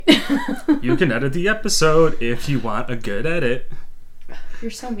You can edit the episode if you want a good edit. You're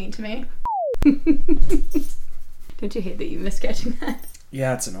so mean to me. Don't you hate that you missed catching that?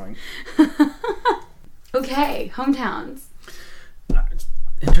 Yeah, it's annoying. Okay, hometowns.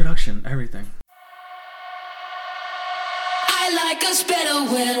 Introduction, everything. I like us better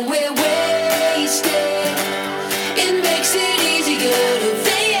when we're wasted. It makes it easier to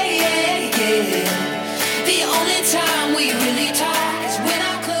think. The only time we really talk is when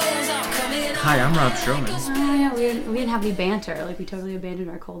our clothes are coming off. Hi, I'm Rob Stroman. Oh yeah, we didn't have any banter. Like, we totally abandoned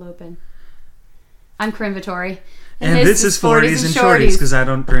our cold open. I'm Corinne Vittori. And this is 40s and Shorties, because I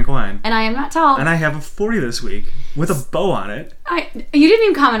don't drink wine. And I am not tall. And I have a 40 this week, with a bow on it. You didn't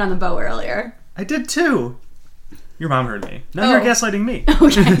even comment on the bow earlier. I did too. Your mom heard me. Now you're gaslighting me.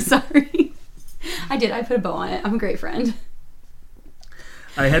 Okay, sorry. I did. I put a bow on it. I'm a great friend.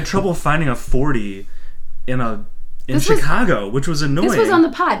 I had trouble finding a 40 in Chicago, which was annoying. This was on the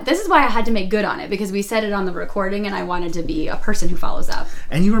pod. This is why I had to make good on it, because we said it on the recording and I wanted to be a person who follows up.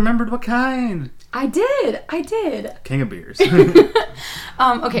 And you remembered what kind. I did. King of beers.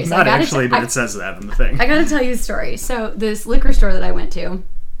 Okay, so Not actually, but it says that on the thing. I gotta tell you a story. So this liquor store that I went to,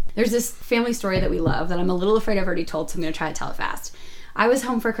 there's this family story that we love that I'm a little afraid I've already told, so I'm gonna try to tell it fast. I was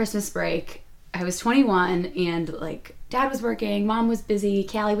home for Christmas break. I was 21 and dad was working, mom was busy,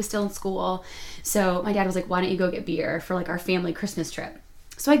 Callie was still in school. So my dad was like, why don't you go get beer for our family Christmas trip?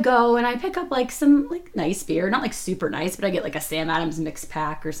 So I go and I pick up some nice beer, not super nice, but I get a Sam Adams mix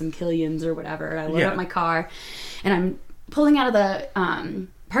pack or some Killians or whatever. I load up my car and I'm pulling out of the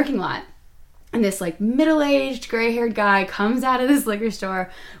parking lot. And this middle-aged, gray-haired guy comes out of this liquor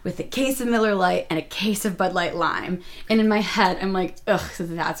store with a case of Miller Lite and a case of Bud Light Lime. And in my head, I'm like, ugh, so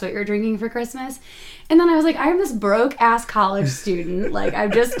that's what you're drinking for Christmas? And then I was like, I'm this broke-ass college student.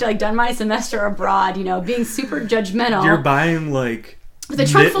 I've just done my semester abroad, being super judgmental. You're buying with a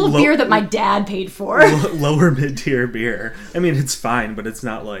trunk full of beer that my dad paid for. Lower mid-tier beer. I mean, it's fine, but it's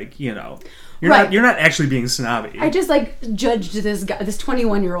not You're not actually being snobby. I just judged this guy, this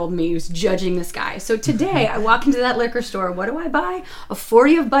 21-year-old me who's judging this guy. So today I walk into that liquor store. What do I buy? A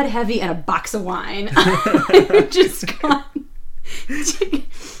 40 of Bud Heavy and a box of wine. I've just gone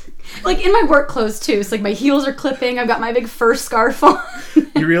in my work clothes too. So my heels are clipping. I've got my big fur scarf on.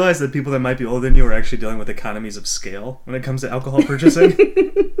 You realize that people that might be older than you are actually dealing with economies of scale when it comes to alcohol purchasing?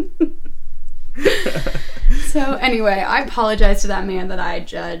 So anyway, I apologize to that man that I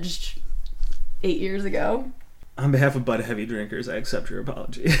judged 8 years ago. On behalf of Bud Heavy drinkers, I accept your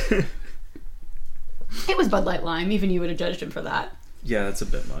apology. It was Bud Light Lime. Even you would have judged him for that. Yeah, that's a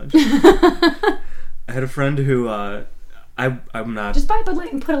bit much. I had a friend who, I'm not... Just buy Bud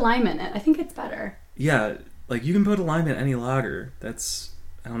Light and put a lime in it. I think it's better. Yeah, you can put a lime in any lager.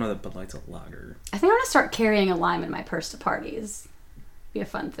 I don't know that Bud Light's a lager. I think I'm going to start carrying a lime in my purse to parties. Be a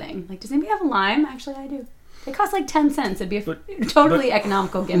fun thing. Does anybody have a lime? Actually, I do. They cost 10 cents. It'd be a totally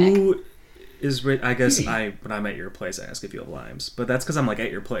economical gimmick. Who is... I guess when I'm at your place, I ask if you have limes. But that's because I'm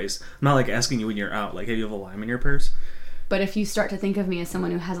at your place. I'm not asking you when you're out. Hey, you have a lime in your purse? But if you start to think of me as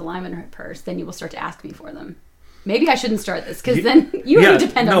someone who has a lime in her purse, then you will start to ask me for them. Maybe I shouldn't start this, because then you really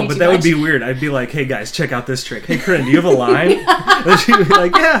depend on me too much. No, but that would be weird. I'd be like, hey guys, check out this trick. Hey, Corinne, do you have a lime? And she'd be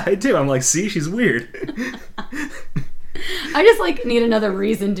like, yeah, I do. I'm like, see, she's weird. I just need another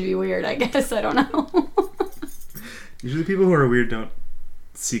reason to be weird, I guess. I don't know. Usually people who are weird don't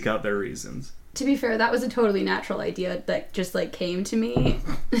seek out their reasons. To be fair, that was a totally natural idea that just came to me.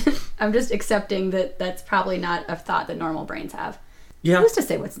 I'm just accepting that that's probably not a thought that normal brains have. Yeah. Who's to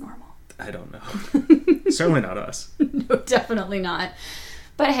say what's normal? I don't know. Certainly not us. No, definitely not.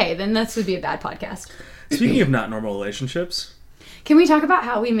 But hey, then this would be a bad podcast. Speaking of not normal relationships, can we talk about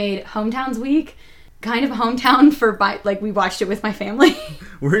how we made Hometowns Week kind of hometown for we watched it with my family?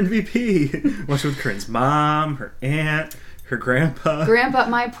 We're in VP. Watched it with Corinne's mom, her aunt, her grandpa.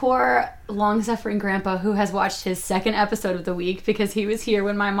 My poor long-suffering grandpa, who has watched his second episode of the week because he was here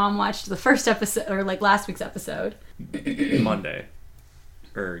when my mom watched the first episode, or last week's episode. Monday.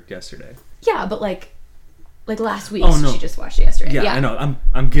 Or yesterday. Yeah, but last week, no. She just watched it yesterday. Yeah, I know.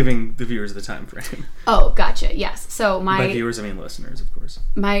 I'm giving the viewers the time frame. Oh, gotcha. Yes. So by viewers, I mean listeners, of course.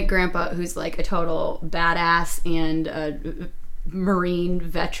 My grandpa, who's a total badass and a Marine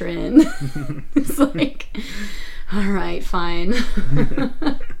veteran, is all right, fine.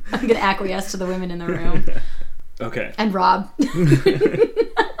 I'm gonna acquiesce to the women in the room. Okay. And Rob.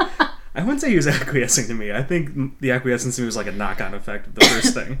 I wouldn't say he was acquiescing to me. I think the acquiescence to me was a knock-on effect of the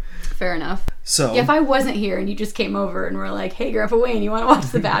first thing. Fair enough. So if I wasn't here and you just came over and were like, hey, Grandpa Wayne, you want to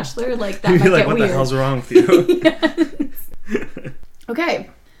watch The Bachelor? That might get weird. What the hell's wrong with you? Yes. Okay.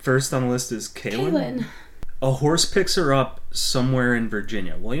 First on the list is Kaylin. A horse picks her up somewhere in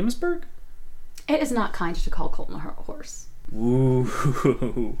Virginia. Williamsburg? It is not kind to call Colton a horse. Woo.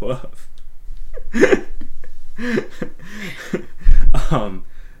 Woof.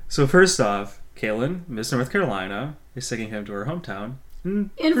 So first off, Kaylin, Miss North Carolina, is taking him to her hometown in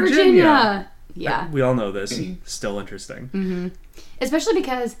Virginia. Yeah. We all know this. Still interesting. Mm-hmm. Especially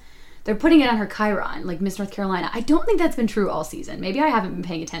because they're putting it on her Chiron, like Miss North Carolina. I don't think that's been true all season. Maybe I haven't been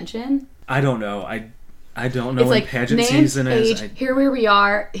paying attention. I don't know. I don't know it's when like pageant name, season age, is. Here's where we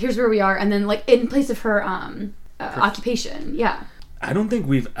are, and then like in place of her occupation. Yeah. I don't think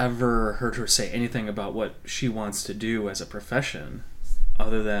we've ever heard her say anything about what she wants to do as a profession,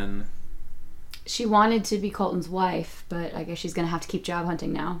 other than she wanted to be Colton's wife, but I guess she's gonna have to keep job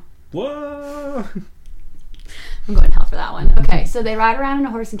hunting now. Whoa. I'm going to hell for that one. Okay, so they ride around in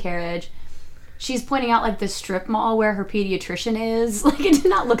a horse and carriage. She's pointing out like the strip mall where her pediatrician is. Like, it did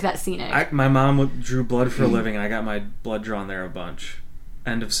not look that scenic. My mom drew blood for a living, and I got my blood drawn there a bunch.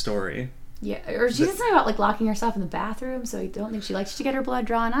 End of story. Yeah, or she said something about like locking herself in the bathroom, so I don't think she likes to get her blood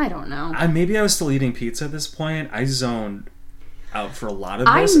drawn. I don't know. Maybe I was still eating pizza at this point. I zoned out for a lot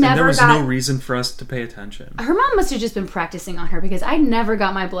of this, and there was no reason for us to pay attention. Her mom must have just been practicing on her, because I never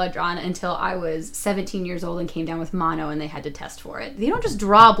got my blood drawn until I was 17 years old and came down with mono, and they had to test for it. They don't just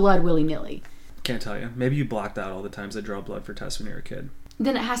draw blood willy-nilly. Can't tell you. Maybe you blocked out all the times they draw blood for tests when you were a kid.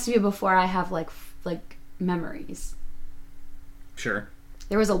 Then it has to be before I have like memories. Sure.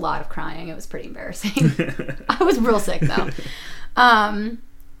 There was a lot of crying. It was pretty embarrassing. I was real sick though.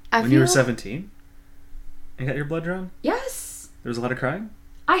 When you were 17 and got your blood drawn? Yes. There was a lot of crying?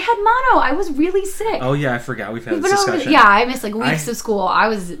 I had mono. I was really sick. Oh yeah, I forgot. We've had this discussion. Yeah, I missed like weeks of school. I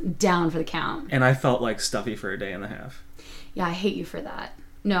was down for the count. And I felt like stuffy for a day and a half. Yeah, I hate you for that.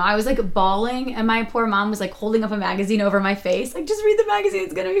 No, I was like bawling, and my poor mom was like holding up a magazine over my face, like, just read the magazine,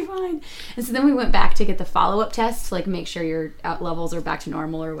 it's gonna be fine. And so then we went back to get the follow-up tests to like make sure your out levels are back to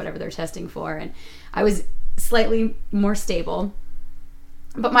normal or whatever they're testing for, and I was slightly more stable.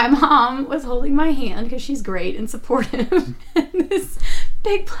 But my mom was holding my hand because she's great and supportive. And this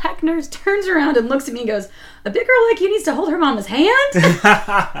big black nurse turns around and looks at me and goes, "A big girl like you needs to hold her mama's hand?" And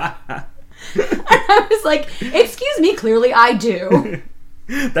I was like, "Excuse me, clearly I do."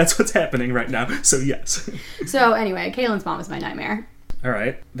 That's what's happening right now, so yes. So anyway, Kaylin's mom is my nightmare. All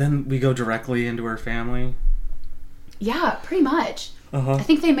right. Then we go directly into her family. Yeah, pretty much. Uh-huh. I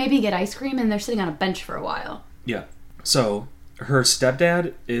think they maybe get ice cream and they're sitting on a bench for a while. Yeah. So her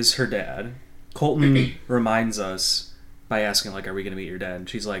stepdad is her dad. Colton reminds us by asking, like, are we going to meet your dad? And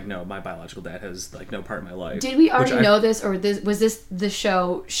she's like, no, my biological dad has, like, no part in my life. Did we already know this, or was this the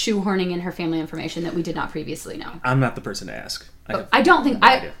show shoehorning in her family information that we did not previously know? I'm not the person to ask. I don't think...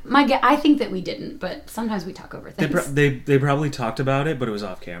 I think that we didn't, but sometimes we talk over things. They probably talked about it, but it was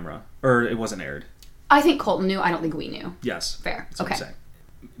off camera. Or it wasn't aired. I think Colton knew. I don't think we knew. Yes. Fair. That's okay. what I'm saying.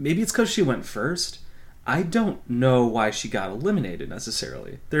 Maybe it's because she went first. I don't know why she got eliminated,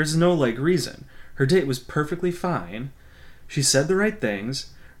 necessarily. There's no, like, reason. Her date was perfectly fine. She said the right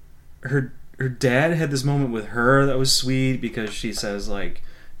things. Her dad had this moment with her that was sweet because she says, like,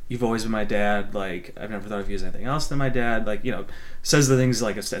 you've always been my dad. Like, I've never thought of you as anything else than my dad. Like, you know, says the things,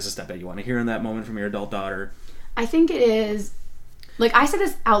 like, as a stepdad you want to hear in that moment from your adult daughter. I think it is... Like, I said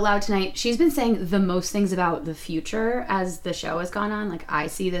this out loud tonight. She's been saying the most things about the future as the show has gone on. Like, I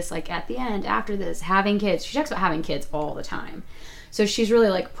see this, like, at the end, after this, having kids. She talks about having kids all the time. So she's really,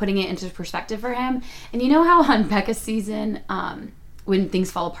 like, putting it into perspective for him. And you know how on Becca's season, when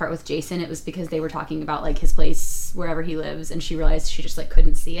things fall apart with Jason, it was because they were talking about, like, his place, wherever he lives, and she realized she just, like,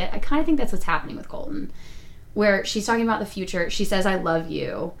 couldn't see it. I kind of think that's what's happening with Colton. Where she's talking about the future. She says, I love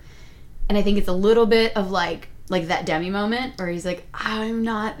you. And I think it's a little bit of, like that Demi moment where he's like, I'm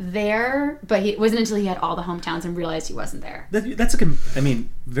not there, but it wasn't until he had all the hometowns and realized he wasn't there. That's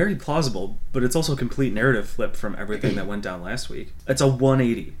very plausible, but it's also a complete narrative flip from everything that went down last week. It's a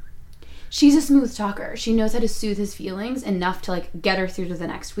 180. She's a smooth talker. She knows how to soothe his feelings enough to, like, get her through to the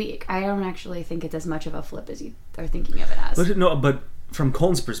next week. I don't actually think it's as much of a flip as you are thinking of it as. But from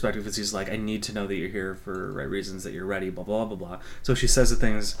Colton's perspective, it's he's like, I need to know that you're here for right reasons, that you're ready, blah, blah, blah, blah. So she says the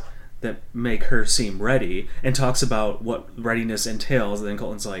things that make her seem ready and talks about what readiness entails, and then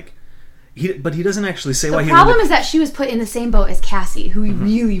Colton's like, he doesn't actually say why he... The problem is that she was put in the same boat as Cassie, who he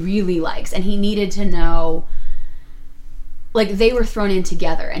really, really likes, and he needed to know... Like, they were thrown in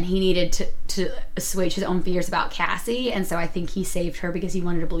together, and he needed to assuage his own fears about Cassie, and so I think he saved her because he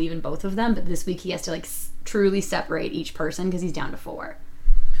wanted to believe in both of them, but this week he has to, like, truly separate each person because he's down to 4.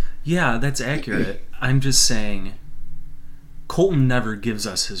 Yeah, that's accurate. I'm just saying... Colton never gives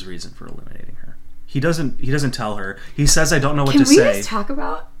us his reason for eliminating her. He doesn't tell her. He says, I don't know what to say. Can we just talk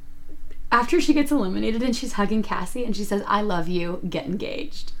about after she gets eliminated and she's hugging Cassie and she says, I love you, get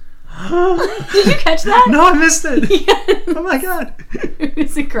engaged. Did you catch that? No, I missed it. Yes. Oh my god. It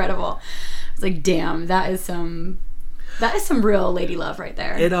was incredible. I was like, damn, that is some real lady love right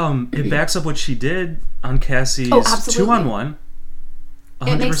there. It backs up what she did on Cassie's 2-on-1. 100%.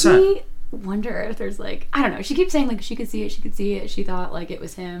 It makes me wonder if there's like, I don't know, she keeps saying like she could see it, she thought like it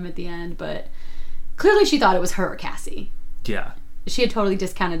was him at the end, but clearly she thought it was her or Cassie. Yeah. She had totally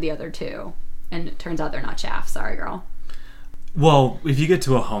discounted the other two, and it turns out they're not chaff. Sorry, girl. Well, if you get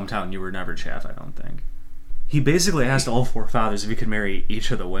to a hometown, you were never chaff, I don't think. He basically asked all 4 fathers if he could marry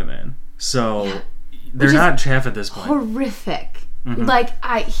each of the women. So they're not chaff at this point. Horrific. Like,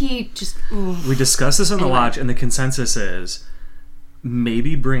 we discussed this on the watch, and the consensus is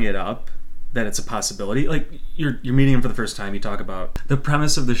maybe bring it up that it's a possibility. Like, you're meeting him for the first time, you talk about the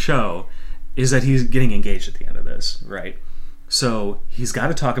premise of the show is that he's getting engaged at the end of this, right? So he's got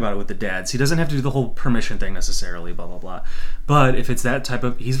to talk about it with the dads. He doesn't have to do the whole permission thing necessarily, blah, blah, blah. But if it's that type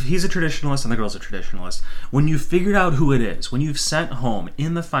of... He's a traditionalist and the girl's a traditionalist. When you've figured out who it is, when you've sent home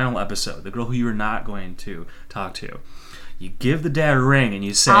in the final episode, the girl who you are not going to talk to, you give the dad a ring and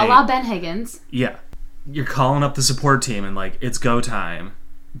you say... A la Ben Higgins. Yeah. You're calling up the support team and like, it's go time.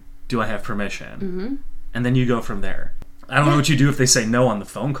 Do I have permission? Mm-hmm. And then you go from there. I don't know what you do if they say no on the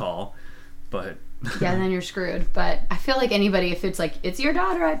phone call, but... Yeah, then you're screwed. But I feel like anybody, if it's like, it's your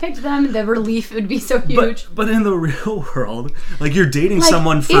daughter, I picked them, the relief would be so huge. But in the real world, like you're dating like,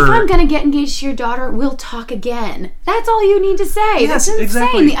 someone for... If I'm going to get engaged to your daughter, we'll talk again. That's all you need to say. Yes, That's insane.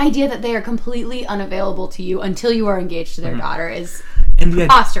 exactly. The idea that they are completely unavailable to you until you are engaged to their daughter is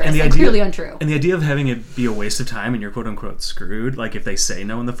preposterous and clearly untrue. And the idea of having it be a waste of time and you're quote-unquote screwed, like if they say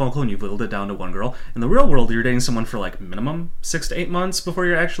no in the phone call and you've whittled it down to one girl, in the real world, you're dating someone for like minimum 6 to 8 months before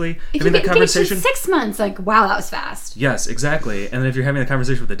you're actually having that conversation. If you get engaged in 6 months, like, wow, that was fast. Yes, exactly. And then if you're having a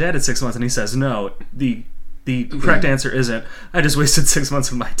conversation with the dad at 6 months and he says no, the correct answer isn't, I just wasted 6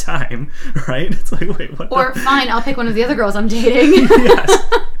 months of my time, right? It's like, wait, what? Or, fine, I'll pick one of the other girls I'm dating.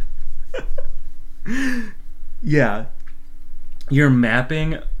 Yes. Yeah. You're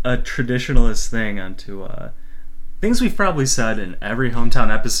mapping a traditionalist thing onto things we've probably said in every hometown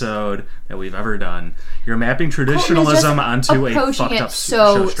episode that we've ever done. You're mapping traditionalism onto a fucked up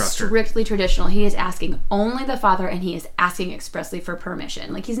show structure. Strictly traditional. He is asking only the father, and he is asking expressly for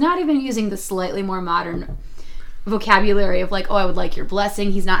permission. Like, he's not even using the slightly more modern vocabulary of like, oh, I would like your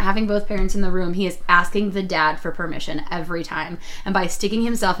blessing. He's not having both parents in the room. He is asking the dad for permission every time. And by sticking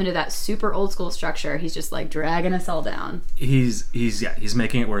himself into that super old school structure, he's just like dragging us all down. He's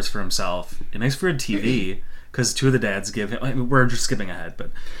making it worse for himself. It makes for a TV because 2 of the dads give him... I mean, we're just skipping ahead,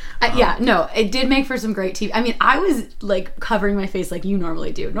 but... it did make for some great TV. I mean, I was like covering my face like you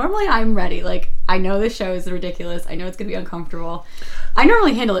normally do. Normally I'm ready. Like, I know this show is ridiculous. I know it's going to be uncomfortable. I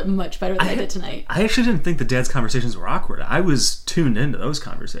normally handle it much better than I did tonight. I actually didn't think the dad's conversations were awkward. I was tuned into those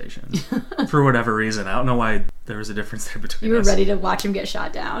conversations for whatever reason. I don't know why there was a difference there between us. You were ready to watch him get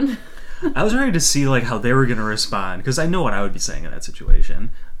shot down. I was ready to see like how they were going to respond because I know what I would be saying in that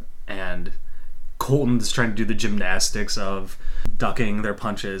situation. And Colton is trying to do the gymnastics of ducking their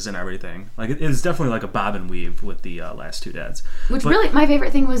punches and everything. Like, it's definitely like a bob and weave with the last 2 dads. Really, my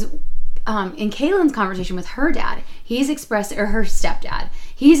favorite thing was in Kaylin's conversation with her dad. Or her stepdad.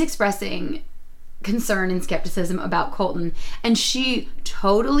 He's expressing concern and skepticism about Colton, and she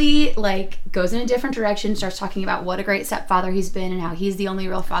totally like goes in a different direction, starts talking about what a great stepfather he's been and how he's the only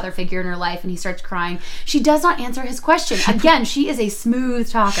real father figure in her life, and he starts crying. She does not answer his question. Again, she is a smooth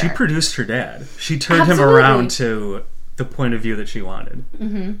talker. She produced her dad. She turned him around to the point of view that she wanted.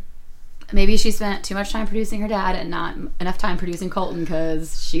 Mm-hmm. Maybe she spent too much time producing her dad and not enough time producing Colton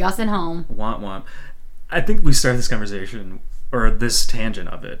because she got sent home. Womp womp. I think we started this conversation or this tangent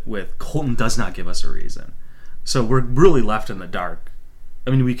of it with Colton does not give us a reason, so we're really left in the dark. I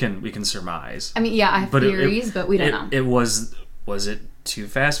mean, we can surmise. I mean, yeah, I have theories, but we don't know. It was it too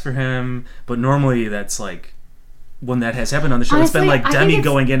fast for him? But normally that's like when that has happened on the show. Honestly, it's been like Demi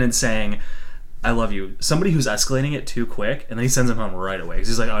going in and saying, I love you. Somebody who's escalating it too quick, and then he sends him home right away because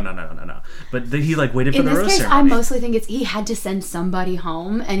he's like, oh no. But then he like waited for the rose ceremony. I mostly think he had to send somebody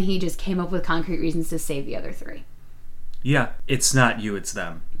home, and he just came up with concrete reasons to save the other 3. Yeah, it's not you, it's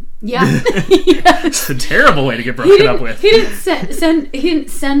them. Yeah. It's a terrible way to get broken up with. He didn't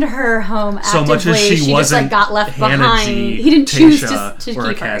send her home actively. So much as she wasn't just like got left Hannah behind. G, He didn't choose to or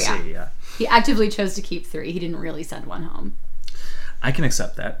keep Cassie, her. Yeah. He actively chose to keep 3. He didn't really send one home. I can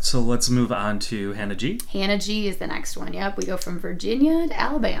accept that. So let's move on to Hannah G. Hannah G is the next one. Yep, we go from Virginia to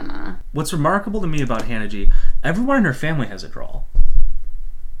Alabama. What's remarkable to me about Hannah G, everyone in her family has a drawl.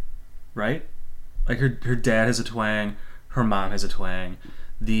 Right? Like her dad has a twang, her mom has a twang.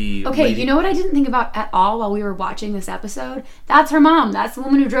 the Okay, lady... you know what I didn't think about at all while we were watching this episode? That's her mom. That's the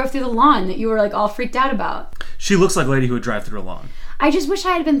woman who drove through the lawn that you were like all freaked out about. She looks like a lady who would drive through a lawn. I just wish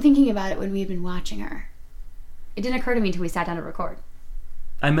I had been thinking about it when we had been watching her. It didn't occur to me until we sat down to record.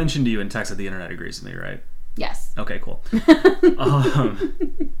 I mentioned to you in text that the internet agrees with me, right? Yes. Okay, cool.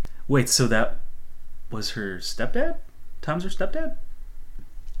 Wait, so that was her stepdad? Tom's her stepdad?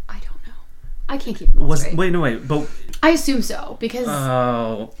 I don't know. I can't keep them all straight. Wait, but... I assume so, because...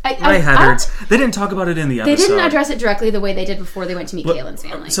 Oh, I- my head I- hurts. They didn't talk about it in the episode. they didn't address it directly the way they did before they went to meet Kaylin's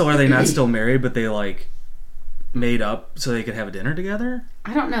family. So are they not still married, but they, like, made up so they could have a dinner together?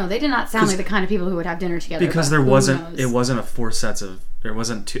 I don't know. They did not sound like the kind of people who would have dinner together. Because but there who wasn't... knows? It wasn't a four sets of... There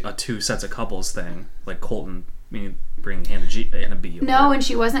wasn't two sets of couples thing. Like Colton bringing Hannah B. over. No, and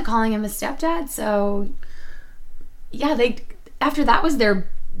she wasn't calling him a stepdad, so... Yeah, they... After that was their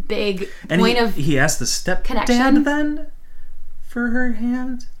big And point of... he asked the stepdad connection. then for her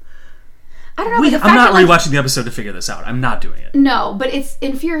hand? I don't know, but the I'm fact not that, like, rewatching the episode to figure this out. I'm not doing it. No, but it's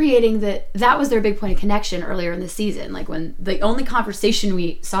infuriating that was their big point of connection earlier in the season. Like when the only conversation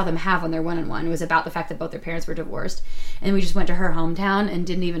we saw them have on their one-on-one was about the fact that both their parents were divorced, and we just went to her hometown and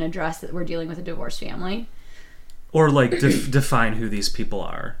didn't even address that we're dealing with a divorced family. Or like define who these people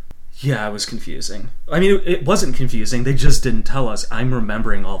are. Yeah, it was confusing. I mean, it wasn't confusing. They just didn't tell us. I'm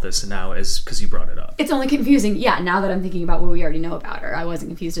remembering all this now because you brought it up. It's only confusing, yeah, now that I'm thinking about what we already know about her. I wasn't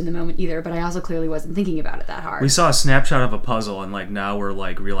confused in the moment either, but I also clearly wasn't thinking about it that hard. We saw a snapshot of a puzzle, and like now we're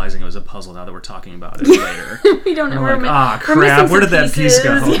like realizing it was a puzzle now that we're talking about it later. We don't know. We're like, we're missing crap, where some did that piece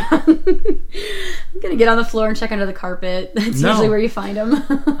go? Yeah. I'm gonna get on the floor and check under the carpet. That's No. usually where you find them.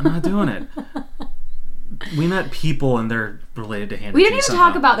 I'm not doing it. We met people and they're related to Hannah We didn't G even somehow.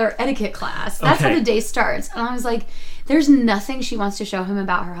 talk about their etiquette class. That's Okay. how the day starts. And I was like, there's nothing she wants to show him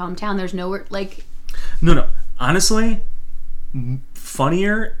about her hometown. There's nowhere, like... No. Honestly,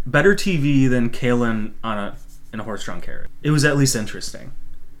 funnier, better TV than Kaylin in a horse-drawn carriage. It was at least interesting.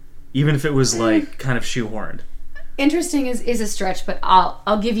 Even if it was like kind of shoehorned. Interesting is a stretch, but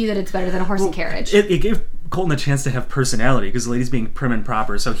I'll give you that it's better than a horse and carriage. It gave Colton a chance to have personality because the lady's being prim and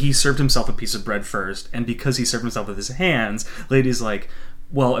proper. So he served himself a piece of bread first, and because he served himself with his hands, lady's like,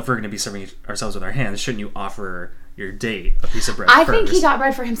 well, if we're going to be serving ourselves with our hands, shouldn't you offer your date a piece of bread I first? think he got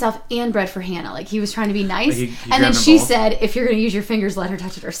bread for himself and bread for Hannah. Like, he was trying to be nice. He and grabbed then them she both. said, if you're going to use your fingers, let her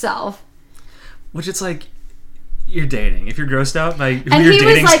touch it herself. Which it's like, you're dating. If you're grossed out by who And you're he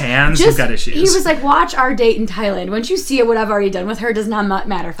was dating's like, hands, you've got issues. He was like, watch our date in Thailand. Once you see what I've already done with her, does not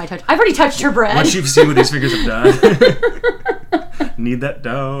matter if I touch. I've already touched her bread. Once you've seen what these fingers have done. Need that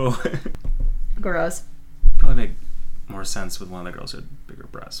dough. Gross. Probably make more sense with one of the girls who had bigger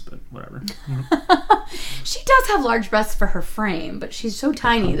breasts, but whatever. She does have large breasts for her frame, but she's so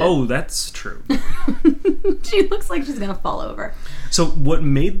tiny that Oh, that's true. she looks like she's going to fall over. So what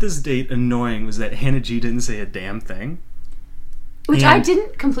made this date annoying was that Hannah G didn't say a damn thing. Which I And-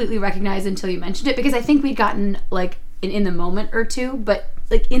 didn't completely recognize until you mentioned it, because I think we'd gotten, like, in the moment or two, but,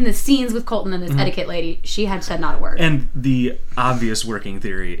 like, in the scenes with Colton and this etiquette lady, she had said not a word. And the obvious working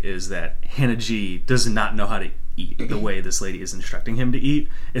theory is that Hannah G does not know how to eat the way this lady is instructing him to eat.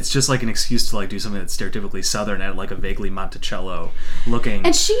 It's just like an excuse to like do something that's stereotypically Southern at like a vaguely Monticello looking.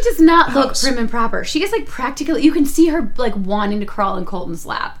 And she does not look house. prim and proper. She is like practically, you can see her like wanting to crawl in Colton's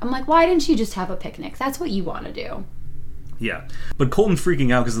lap. I'm like, why didn't she just have a picnic? That's what you want to do. Yeah. But Colton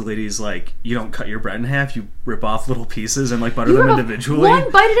freaking out because the lady's like, you don't cut your bread in half, you rip off little pieces and like butter them rip off individually. One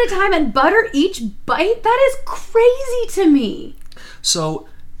bite at a time and butter each bite? That is crazy to me. So,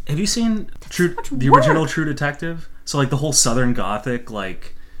 have you seen much the work. original True Detective? So like the whole Southern Gothic,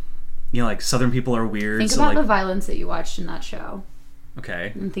 like, you know, like Southern people are weird. Think so about like, the violence that you watched in that show.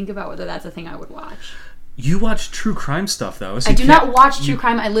 okay. And think about whether that's a thing I would watch. You watch true crime stuff though. So I you do can't- not watch true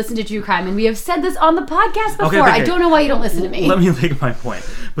crime. I listen to true crime. And we have said this on the podcast before. Okay. I don't know why you don't listen to me. Let me make my point.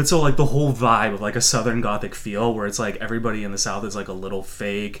 But so like the whole vibe of like a Southern Gothic feel where it's like everybody in the South is like a little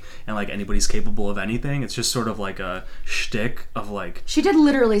fake and like anybody's capable of anything. It's just sort of like a shtick of like, She did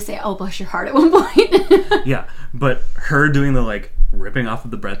literally say, oh, bless your heart at one point. yeah. But her doing the like ripping off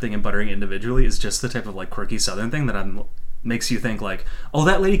of the bread thing and buttering individually is just the type of like quirky Southern thing that makes you think like, oh,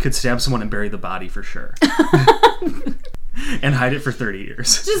 that lady could stab someone and bury the body for sure. And hide it for 30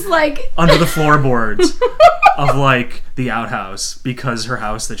 years. Just like... Under the floorboards of like the outhouse because her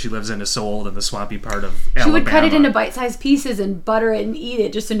house that she lives in is so old in the swampy part of Alabama. She would cut it into bite-sized pieces and butter it and eat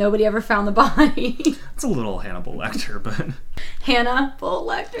it just so nobody ever found the body. It's a little Hannibal Lecter, but Hannah Bull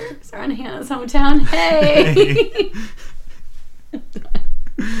Lecter. Sorry, in Hannah's hometown. Hey!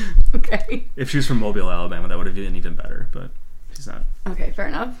 Okay. if she was from Mobile, Alabama, that would have been even better, but she's not. Okay, fair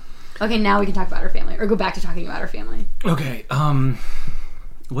enough. Okay, now we can talk about her family. Or go back to talking about her family. Okay,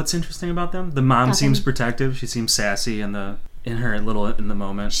 What's interesting about them? The mom Nothing. seems protective. She seems sassy in the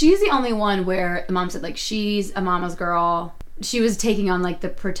moment. She's the only one where the mom said, like, she's a mama's girl. She was taking on, like, the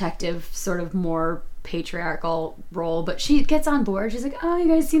protective, sort of more patriarchal role, but she gets on board. She's like, oh, you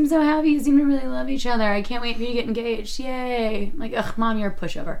guys seem so happy. You seem to really love each other. I can't wait for you to get engaged. Yay. I'm like, ugh, Mom, you're a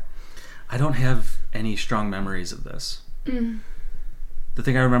pushover. I don't have any strong memories of this. The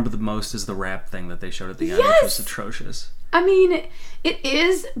thing I remember the most is the rap thing that they showed at the end, which was atrocious. I mean, it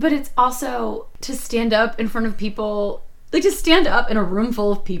is, but it's also to stand up in front of people, like to stand up in a room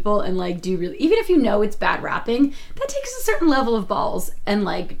full of people and like do really, even if you know it's bad rapping, that takes a certain level of balls and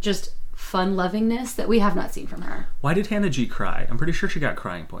like just fun lovingness that we have not seen from her. Why did Hannah G cry? I'm pretty sure she got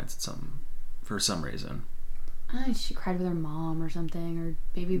crying points for some reason. She cried with her mom or something, or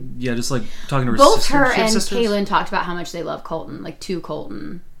maybe Yeah, just like talking to her both sister. her She have and sisters? Kaylin talked about how much they love Colton, like to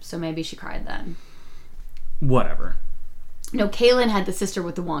Colton. So maybe she cried then. Whatever. No, Kaylin had the sister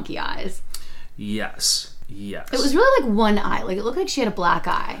with the wonky eyes. Yes. It was really like one eye. Like it looked like she had a black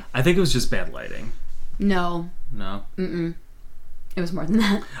eye. I think it was just bad lighting. No. No? It was more than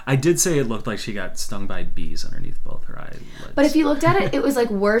that. I did say it looked like she got stung by bees underneath both her eyelids. But if you looked at it, it was like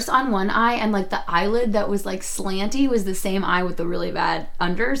worse on one eye, and like the eyelid that was like slanty was the same eye with the really bad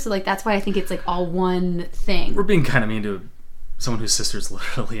under. So like that's why I think it's like all one thing. We're being kind of mean to someone whose sister's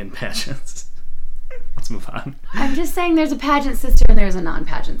literally in pageants. Let's move on. I'm just saying there's a pageant sister and there's a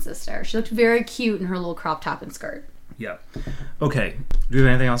non-pageant sister. She looked very cute in her little crop top and skirt. Yeah. Okay. Do you have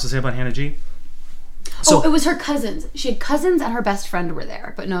anything else to say about Hannah G? It was her cousins. She had cousins and her best friend were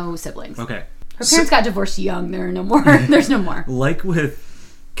there, but no siblings. Okay. Her parents got divorced young. There are no more. There's no more. Like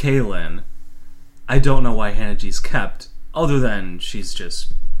with Kaylin, I don't know why Hannah G's kept, other than she's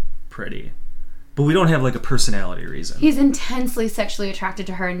just pretty. But we don't have like a personality reason. He's intensely sexually attracted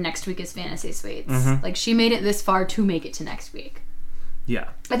to her, and next week is Fantasy Suites. Like she made it this far to make it to next week. Yeah.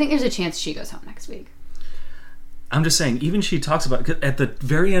 I think there's a chance she goes home next week. I'm just saying, even she talks about, at the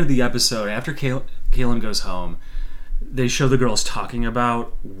very end of the episode, after Kaylin goes home, they show the girls talking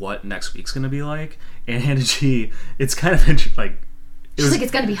about what next week's going to be like. And Hannah G, it's kind of like... She's like,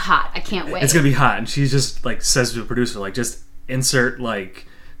 it's going to be hot. I can't wait. It's going to be hot. And she just like says to the producer, like, just insert like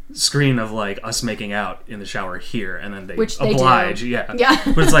screen of like us making out in the shower here. And then they oblige. Do. Yeah. Yeah.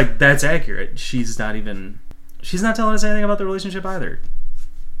 But it's like, that's accurate. She's not telling us anything about the relationship either.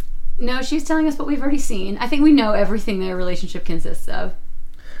 No, she's telling us what we've already seen. I think we know everything their relationship consists of.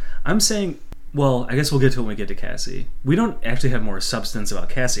 I'm saying, well, I guess we'll get to it when we get to Cassie. We don't actually have more substance about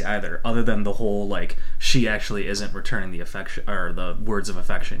Cassie either, other than the whole, like, she actually isn't returning the affection, or the words of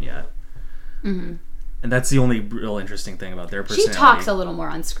affection yet. Mm-hmm. And that's the only real interesting thing about their personality. She talks a little more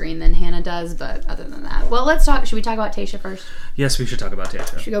on screen than Hannah does, but other than that. Well, should we talk about Tayshia first? Yes, we should talk about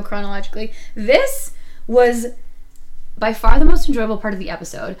Tayshia. Should we go chronologically? This was by far the most enjoyable part of the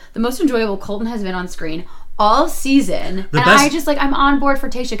episode. The most enjoyable Colton has been on screen all season. I'm on board for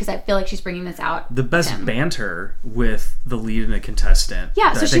Tayshia because I feel like she's bringing this out. The best banter with the lead and the contestant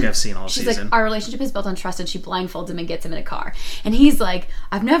that I think I've seen all season. She's like, our relationship is built on trust, and she blindfolds him and gets him in a car. And he's like,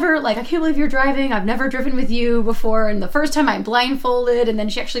 I can't believe you're driving. I've never driven with you before. And the first time I'm blindfolded, and then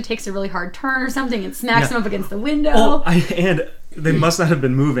she actually takes a really hard turn or something and smacks him up against the window. And they must not have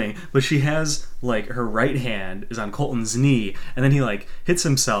been moving, but she has, like, her right hand is on Colton's knee, and then he, like, hits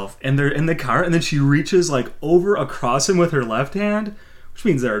himself, and they're in the car, and then she reaches, like, over across him with her left hand, which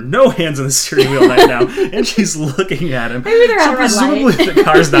means there are no hands on the steering wheel right now, and she's looking at him. Maybe they're at a red light. Presumably the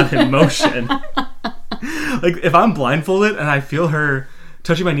car's not in motion. Like, if I'm blindfolded and I feel her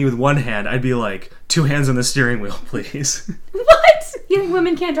touching my knee with one hand, I'd be like, 2 hands on the steering wheel, please. What? You think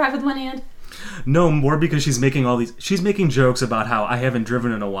women can't drive with one hand? No, more because she's making jokes about how I haven't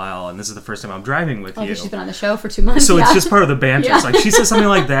driven in a while and this is the first time I'm driving with you. She's been on the show for 2 months. So it's just part of the banter. Yeah. It's like she says something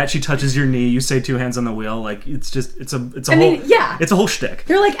like that, she touches your knee, you say 2 hands on the wheel, like it's a whole shtick.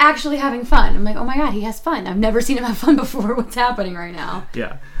 They're like actually having fun. I'm like, oh my god, he has fun. I've never seen him have fun before. What's happening right now?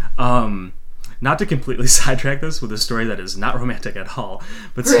 Yeah. Not to completely sidetrack this with a story that is not romantic at all.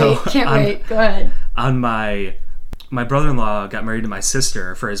 But Great, can't wait. Go ahead. On my brother-in-law got married to my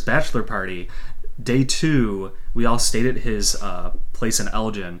sister for his bachelor party. Day 2, we all stayed at his place in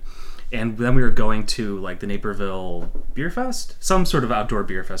Elgin, and then we were going to like the Naperville Beer Fest, some sort of outdoor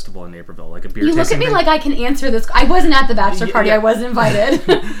beer festival in Naperville, like a beer. You look at me thing. like I can answer this. I wasn't at the bachelor party. I wasn't invited.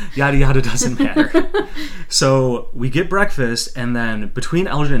 Yada yada doesn't matter. So we get breakfast, and then between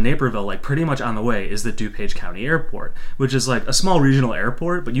Elgin and Naperville, like pretty much on the way, is the DuPage County Airport, which is like a small regional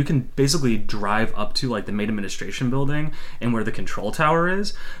airport, but you can basically drive up to like the main administration building and where the control tower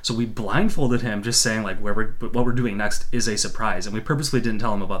is. So we blindfolded him, just saying like what we're doing next is a surprise, and we purposely didn't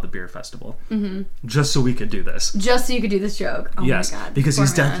tell him about the beer festival, just so we could do this. Just so you could do this joke. Oh yes, my God, because poor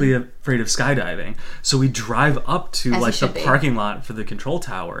he's man. deathly afraid of skydiving. So we drive up to As like he the should be. parking lot for the control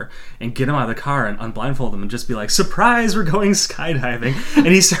tower and get him out of the car and unblindfold him and just be like, surprise, we're going skydiving. And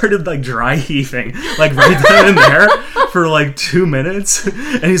he started like dry heaving, like right then and there for like 2 minutes.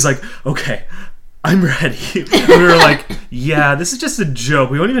 And he's like, okay, I'm ready. And we were like, yeah, this is just a joke.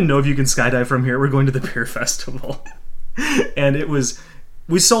 We don't even know if you can skydive from here. We're going to the beer festival. And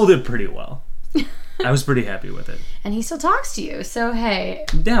we sold it pretty well. I was pretty happy with it. And he still talks to you, so hey,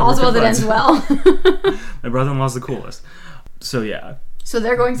 Yeah, all's we're well that good ends well. My brother-in-law's the coolest. So yeah. So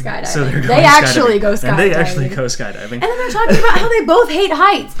they're going skydiving. So they're going they actually skydiving. go skydiving. And they actually go skydiving. And then they're talking about how they both hate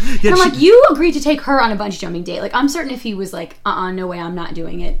heights. Yeah, and I'm she- like, you agreed to take her on a bungee jumping date. Like, I'm certain if he was like, no way, I'm not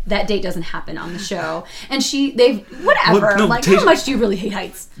doing it. That date doesn't happen on the show. And whatever. Well, no, like, Tasha- how much do you really hate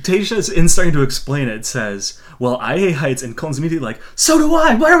heights? Tasha's in starting to explain it says, well, I hate heights, and Colton's immediately like, so do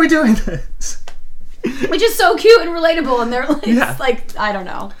I. Why are we doing this? Which is so cute and relatable. And they're like, Yeah. it's like, I don't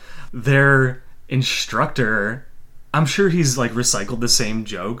know. Their instructor, I'm sure he's like recycled the same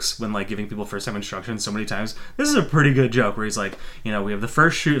jokes when like giving people first time instruction so many times. This is a pretty good joke where he's like, you know, we have the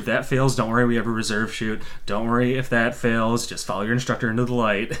first shoot. If that fails, don't worry, we have a reserve shoot. Don't worry if that fails, just follow your instructor into the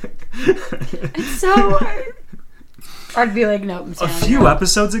light. So I'd be like, nope, I'm A standing few up.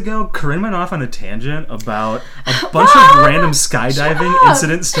 episodes ago, Corinne went off on a tangent about a bunch of random skydiving up.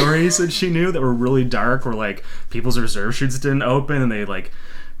 incident stories that she knew that were really dark, where like people's reserve chutes didn't open and they like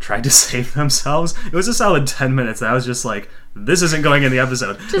tried to save themselves. It was a solid 10 minutes that I was just like, this isn't going in the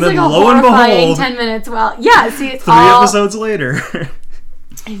episode. Just and then like a lo and horrifying behold, 10 minutes. Well, yeah, see, it's 3 all... episodes later.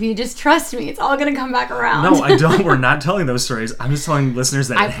 If you just trust me, it's all going to come back around. No, I don't. We're not telling those stories. I'm just telling listeners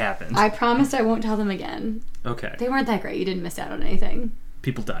that it happened. I promised I won't tell them again. Okay. They weren't that great. You didn't miss out on anything.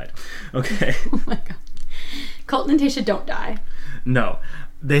 People died. Okay. Oh my god. Colton and Tasha don't die. No.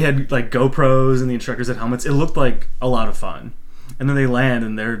 They had like GoPros and the instructors had helmets. It looked like a lot of fun. And then they land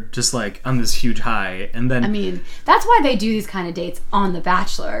and they're just like on this huge high. And then I mean, that's why they do these kind of dates on The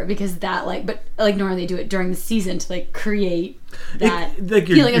Bachelor, because that but normally they do it during the season to like create that like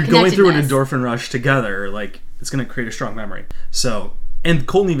feeling you're of going through an connectedness. endorphin rush together. Like it's going to create a strong memory. So, and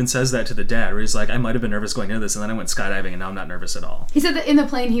Colton even says that to the dad, where he's like, I might have been nervous going into this, and then I went skydiving, and now I'm not nervous at all. He said that in the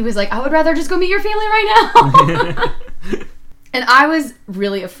plane he was like, I would rather just go meet your family right now. And I was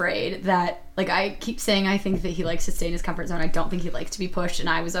really afraid that, like, I keep saying I think that he likes to stay in his comfort zone. I don't think he likes to be pushed. And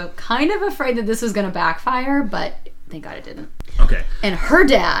I was kind of afraid that this was going to backfire, but thank God it didn't. Okay. And her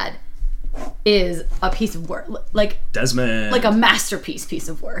dad is a piece of work. Like Desmond. a masterpiece piece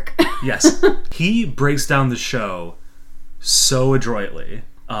of work. Yes. He breaks down the show so adroitly.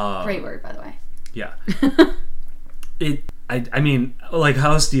 Great word, by the way. Yeah. I mean, like,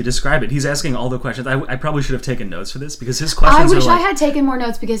 how else do you describe it? He's asking all the questions. I probably should have taken notes for this because his I questions wish are like... I had taken more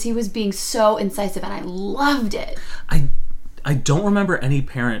notes because he was being so incisive and I loved it. I don't remember any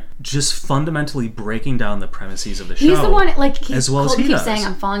parent just fundamentally breaking down the premises of the show. He's the one, like, as well as Colton he keeps does. saying,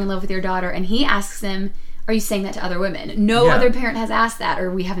 I'm falling in love with your daughter. And he asks him, are you saying that to other women? No Yeah. other parent has asked that,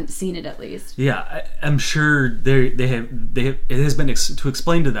 or we haven't seen it at least. Yeah, I'm sure they have. It has been to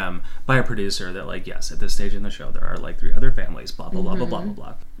explain to them by a producer that, like, yes, at this stage in the show there are like 3 other families, blah blah blah blah blah blah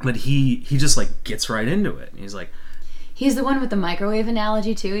blah. But he just like gets right into it. He's like, He's the one with the microwave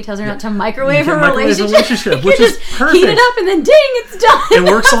analogy too. He tells her not to microwave You her can microwave a relationship. relationship, You which is just perfect. Heat it up and then ding, it's done. It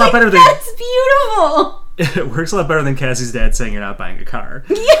works a lot better than- That's beautiful. it works a lot better than Cassie's dad saying you're not buying a car,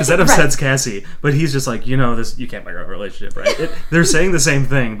 because that upsets Cassie. But he's just like, this, you can't microwave a relationship, right? They're saying the same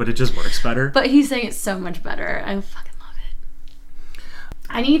thing, but it just works better. But he's saying it so much better. I fucking love it.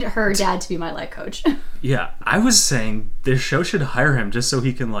 I need her dad to be my life coach. Yeah, I was saying this show should hire him just so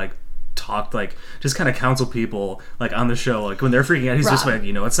he can like talk, like just kind of counsel people like on the show, like when they're freaking out. He's just Rob. like,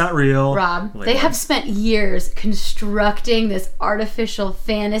 it's not real. Rob, Like, they what? have spent years constructing this artificial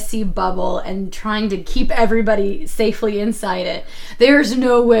fantasy bubble and trying to keep everybody safely inside it. There's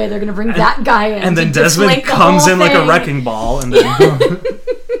no way they're going to bring that guy in. And then to Desmond deflate the comes whole in like a thing. wrecking ball, and then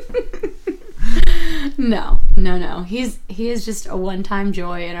No. He is just a one-time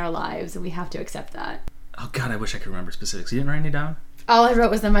joy in our lives, and we have to accept that. oh god, I wish I could remember specifics. You didn't write any down? All I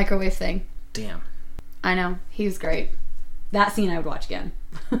wrote was the microwave thing. Damn. I know. He was great. That scene I would watch again.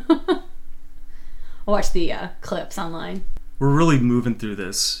 I'll watch the clips online. We're really moving through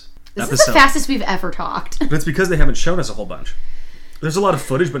this This episode. is the fastest we've ever talked. But it's because they haven't shown us a whole bunch. There's a lot of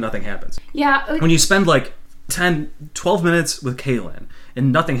footage, but nothing happens. Yeah. When you spend like 10, 12 minutes with Kaylin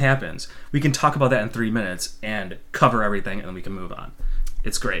and nothing happens, we can talk about that in 3 minutes and cover everything, and then we can move on.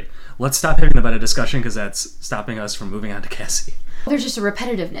 It's great. Let's stop having the meta discussion because that's stopping us from moving on to Cassie. There's just a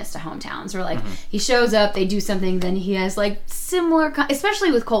repetitiveness to hometowns where, like, he shows up, they do something, then he has, like, similar...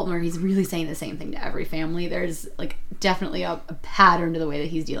 especially with Colton, where he's really saying the same thing to every family. There's, like, definitely a pattern to the way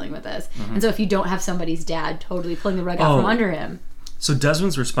that he's dealing with this. And so if you don't have somebody's dad totally pulling the rug out from under him... So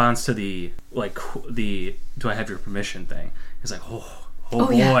Desmond's response to the do I have your permission thing is like, oh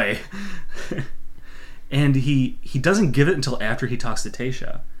boy. Yeah. And he doesn't give it until after he talks to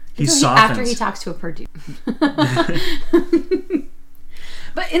Tayshia. He softens. After he talks to a producer.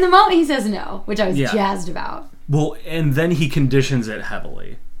 But in the moment he says no, which I was jazzed about. Well, and then he conditions it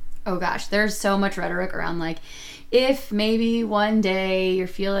heavily. Oh gosh, there's so much rhetoric around, like, if maybe one day your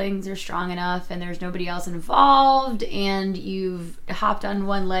feelings are strong enough and there's nobody else involved and you've hopped on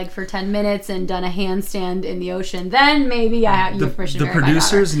one leg for 10 minutes and done a handstand in the ocean, then maybe you have permission to marry my daughter. The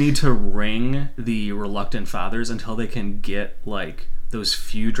producers need to wring the reluctant fathers until they can get, like, those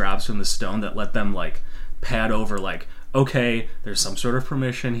few drops from the stone that let them, like, pad over, like, okay, there's some sort of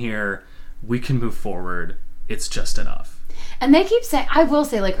permission here. We can move forward. It's just enough. And they keep saying, I will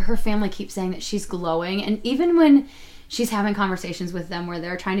say, like, her family keeps saying that she's glowing. And even when she's having conversations with them where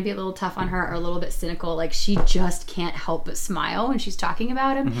they're trying to be a little tough on her or a little bit cynical, like, she just can't help but smile when she's talking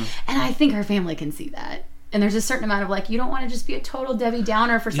about him. And I think her family can see that. And there's a certain amount of, like, you don't want to just be a total Debbie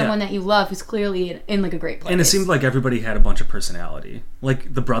Downer for someone that you love who's clearly in like, a great place. And it seemed like everybody had a bunch of personality.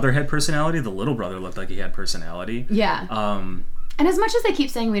 Like, the brother had personality. The little brother looked like he had personality. Yeah. And as much as they keep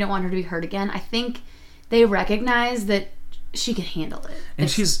saying we don't want her to be hurt again, I think they recognize that she can handle it. And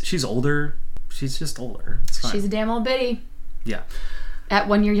she's older. She's just older. It's fine. She's a damn old biddy. Yeah. At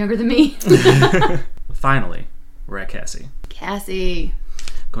 1 year younger than me. Finally, we're at Cassie. Cassie.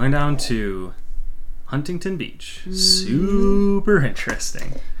 Going down to Huntington Beach. Super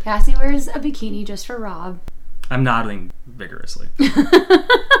interesting. Cassie wears a bikini just for Rob. I'm nodding vigorously. Which,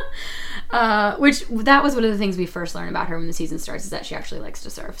 that was one of the things we first learned about her when the season starts, is that she actually likes to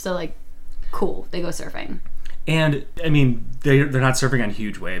surf. So, like, cool. They go surfing. And, I mean, they're not surfing on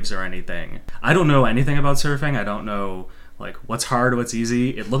huge waves or anything. I don't know anything about surfing. I don't know, like, what's hard, what's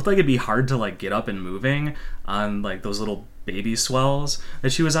easy. It looked like it'd be hard to, like, get up and moving on, like, those little baby swells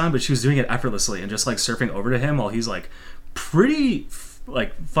that she was on, but she was doing it effortlessly and just, like, surfing over to him while he's, like, pretty,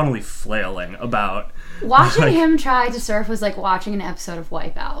 like, funnily flailing about. Watching him try to surf was like watching an episode of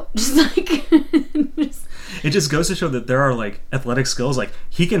Wipeout. Just, like... It just goes to show that there are, like, athletic skills. Like,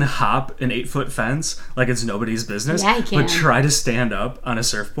 he can hop an 8-foot fence like it's nobody's business. Yeah, he can. But try to stand up on a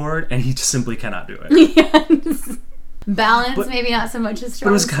surfboard, and he just simply cannot do it. Yes. Balance, maybe not so much as strong.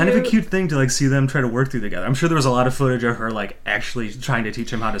 But it was kind of a cute thing to, like, see them try to work through together. I'm sure there was a lot of footage of her, like, actually trying to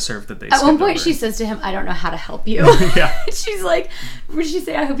teach him how to surf that they At one point, over. she says to him, I don't know how to help you. Yeah. She's like, what did she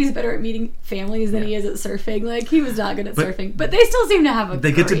say? I hope he's better at meeting families than he is at surfing. Like, he was not good at surfing. But they still seem to have a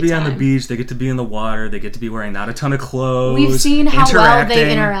They get to great be time. on the beach. They get to be in the water. They get to be wearing not a ton of clothes. We've seen how well they interacting.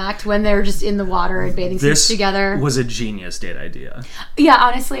 interact when they're just in the water and bathing suits together. This was a genius date idea. Yeah,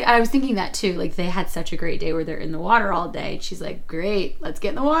 honestly, I was thinking that too. Like, they had such a great day where they're in the water all day. She's like, great, let's get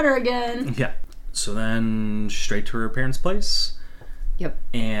in the water again. Yeah. So then straight to her parents' place. Yep.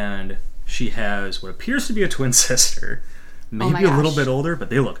 And she has what appears to be a twin sister. Maybe a little bit older, but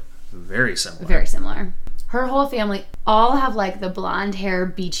they look very similar. Very similar. Her whole family all have, like, the blonde hair,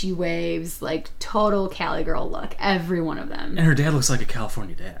 beachy waves, like, total Cali girl look. Every one of them. And her dad looks like a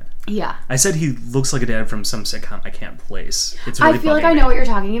California dad. Yeah. I said he looks like a dad from some sitcom I can't place. It's really I feel like I know what you're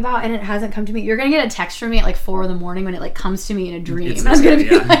talking about, and it hasn't come to me. You're going to get a text from me at, like, 4 in the morning when it, like, comes to me in a dream. And I'm going to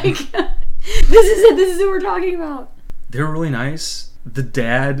be like, this is it. This is what we're talking about. They were really nice. The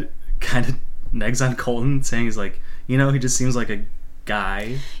dad kind of negs on Colton, saying he's like, you know, he just seems like a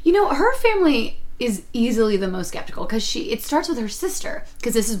guy. You know, her family is easily the most skeptical because it starts with her sister,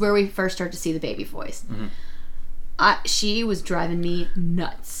 because this is where we first start to see the baby voice. She was driving me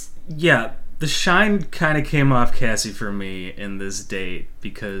nuts. Yeah, the shine kind of came off Cassie for me in this date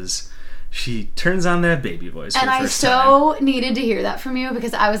because she turns on that baby voice for and the I first so time. needed to hear that from you,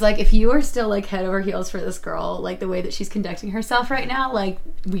 because I was like, if you are still, like, head over heels for this girl, like, the way that she's conducting herself right now, like,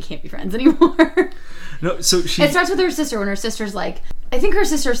 we can't be friends anymore. No, so she... It starts with her sister, when her sister's like, I think her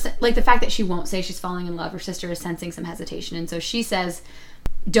sister, like, the fact that she won't say she's falling in love, her sister is sensing some hesitation, and so she says,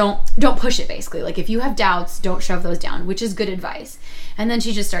 don't push it, basically. Like, if you have doubts, don't shove those down, which is good advice. And then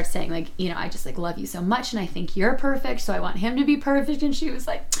she just starts saying, like, you know, I just, like, love you so much, and I think you're perfect, so I want him to be perfect. And she was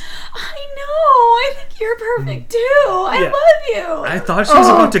like, I know, I think you're perfect too. I love you. I thought she was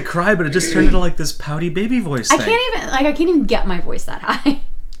about to cry, but it just turned into, like, this pouty baby voice thing. I can't even get my voice that high.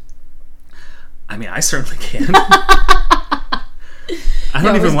 I mean, I certainly can. I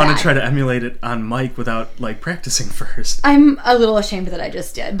don't even want to try to emulate it on mic without, like, practicing first. I'm a little ashamed that I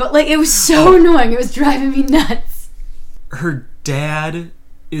just did. But, like, it was so annoying. It was driving me nuts. Her dad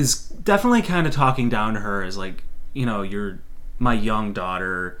is definitely kind of talking down to her as, like, you know, you're my young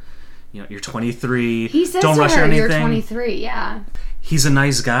daughter. You know, you're 23. He says don't to rush her, anything. You're 23, yeah. He's a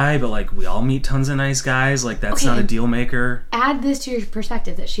nice guy, but, like, we all meet tons of nice guys. Like, that's not a deal maker. Add this to your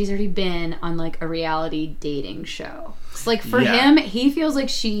perspective that she's already been on, like, a reality dating show. So, like, for him, he feels like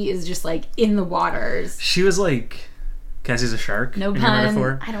she is just, like, in the waters. She was like, Cassie's a shark? No in your pun.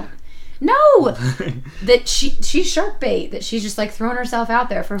 metaphor? I don't... No! That she's shark bait. That she's just, like, throwing herself out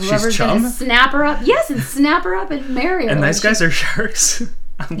there for whoever's going to snap her up. Yes, and snap her up and marry her. And nice guys are sharks?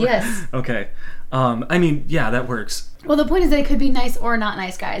 Yes. Okay. I mean, yeah, that works. Well, the point is that it could be nice or not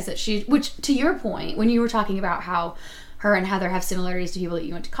nice guys. Which, to your point, when you were talking about how her and Heather have similarities to people that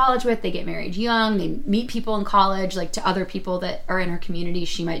you went to college with, they get married young, they meet people in college, like, to other people that are in her community,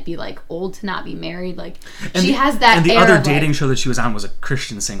 she might be, like, old to not be married. Like, she has that And the air other of, dating like, show that she was on was a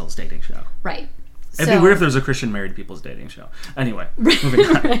Christian singles dating show. Right. It'd be weird if there was a Christian married people's dating show. Anyway, moving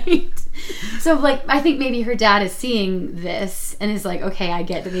on. Right. So, like, I think maybe her dad is seeing this and is like, okay, I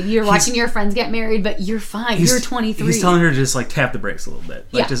get that maybe you're watching your friends get married, but you're fine. You're 23. He's telling her to just, like, tap the brakes a little bit.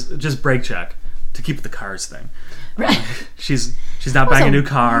 Like, Yeah. just brake check to keep the cars thing. Right. She's not buying a new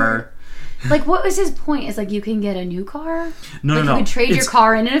car. Like, what was his point? Is, like, you can get a new car? No, like, no. You could trade your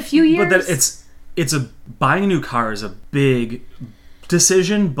car in a few years? But that buying a new car is a big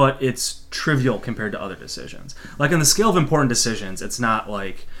decision, but it's trivial compared to other decisions. Like, on the scale of important decisions, it's not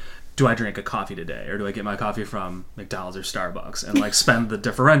like, do I drink a coffee today, or do I get my coffee from McDonald's or Starbucks and, like, spend the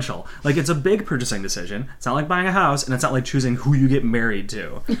differential? Like, it's a big purchasing decision. It's not like buying a house, and it's not like choosing who you get married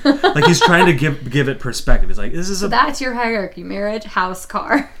to. Like, he's trying to give it perspective. He's like, so that's your hierarchy: marriage, house,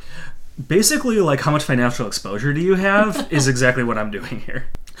 car. Basically, like, how much financial exposure do you have is exactly what I'm doing here.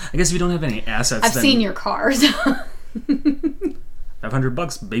 I guess if you don't have any assets, I've seen your cars.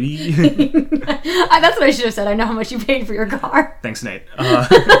 $500, baby. That's what I should have said. I know how much you paid for your car. Thanks, Nate.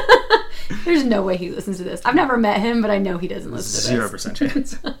 There's no way he listens to this. I've never met him, but I know he doesn't listen to this. 0%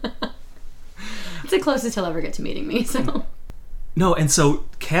 chance. It's the closest he'll ever get to meeting me. So no, and so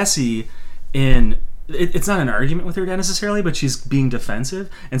Cassie, it's not an argument with her dad necessarily, but she's being defensive.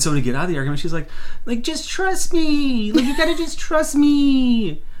 And so to get out of the argument, she's like, just trust me. Like, you gotta just trust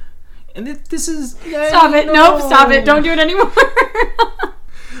me. And this is... Stop it. Nope, stop it. Don't do it anymore.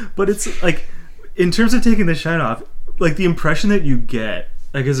 But it's, like, in terms of taking the shine off, like, the impression that you get,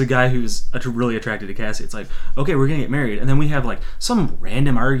 like, as a guy who's really attracted to Cassie, it's like, okay, we're gonna get married, and then we have, like, some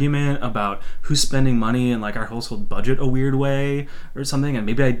random argument about who's spending money in, like, our household budget a weird way or something, and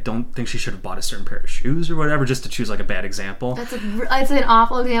maybe I don't think she should have bought a certain pair of shoes or whatever, just to choose, like, a bad example. That's an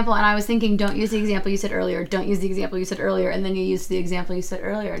awful example, and I was thinking, don't use the example you said earlier, don't use the example you said earlier, and then you used the example you said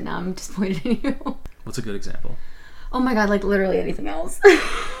earlier, and now I'm disappointed in you. What's a good example? Oh my god, like, literally anything else.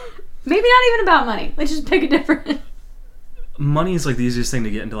 Maybe not even about money. Let's just pick a different... Money is, like, the easiest thing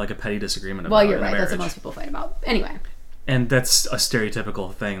to get into, like, a petty disagreement about. Well, you're right. Marriage. That's what most people fight about. Anyway. And that's a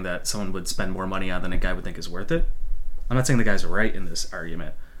stereotypical thing that someone would spend more money on than a guy would think is worth it. I'm not saying the guy's right in this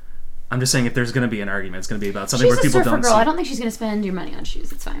argument. I'm just saying if there's going to be an argument, it's going to be about something where people don't see. She's a surfer girl. I don't think she's going to spend your money on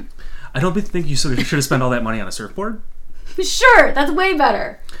shoes. It's fine. I don't think you should have spent all that money on a surfboard. Sure, that's way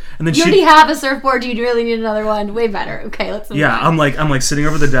better. And then you already have a surfboard. Do you really need another one? Way better. Okay, let's move on. I'm like sitting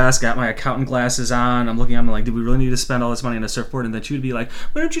over the desk, got my accountant glasses on. I'm like, do we really need to spend all this money on a surfboard? And then she would be like,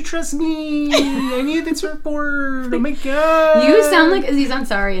 why don't you trust me? I need the surfboard. Oh my god. You sound like Aziz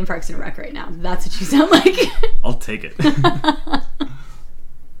Ansari in Parks and Rec right now. That's what you sound like. I'll take it.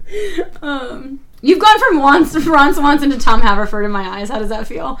 You've gone from Ron Swanson to Tom Haverford in my eyes. How does that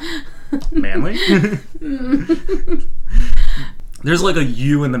feel? Manly? There's like a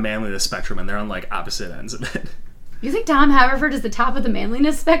U in the manliness spectrum, and they're on like opposite ends of it. You think Tom Haverford is the top of the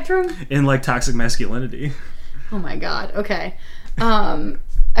manliness spectrum? In like toxic masculinity. Oh my god. Okay.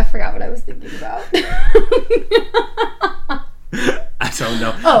 I forgot what I was thinking about. I don't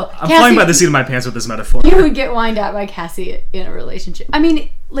know. Oh, I'm flying by the seat of my pants with this metaphor. You would get whined at by Cassie in a relationship. I mean,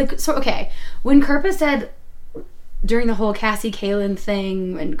 like, so, okay. When Kirpa said during the whole Cassie Kaylin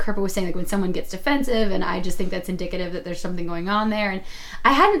thing, and Kirpa was saying, like, when someone gets defensive, and I just think that's indicative that there's something going on there. And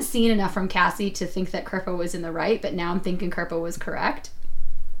I hadn't seen enough from Cassie to think that Kirpa was in the right, but now I'm thinking Kirpa was correct.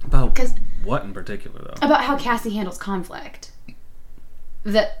 About 'Cause- what in particular, though? About how Cassie handles conflict.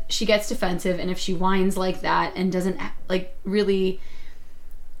 That she gets defensive, and if she whines like that and doesn't like really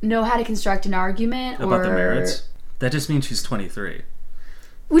know how to construct an argument About the merits? That just means she's 23.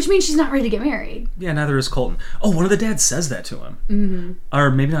 Which means she's not ready to get married. Yeah, neither is Colton. Oh, one of the dads says that to him. Mm-hmm.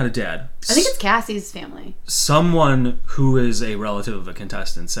 Or maybe not a dad. I think it's Cassie's family. Someone who is a relative of a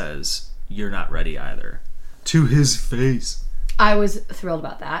contestant says, "You're not ready either." To his face. I was thrilled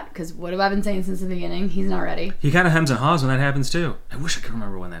about that, because what have I been saying since the beginning? He's not ready. He kind of hems and haws when that happens, too. I wish I could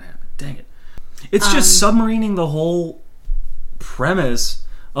remember when that happened. Dang it. It's just submarining the whole premise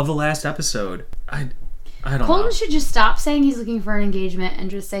of the last episode. I don't Colton know. should just stop saying he's looking for an engagement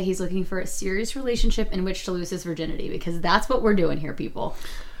and just say he's looking for a serious relationship in which to lose his virginity, because that's what we're doing here, people.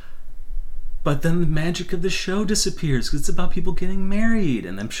 But then the magic of the show disappears because it's about people getting married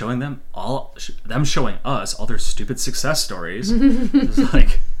and them showing us all their stupid success stories. It's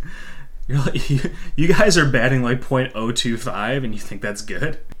like, you guys are batting like .025 and you think that's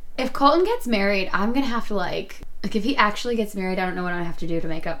good? If Colton gets married, I'm gonna have to like if he actually gets married, I don't know what I have to do to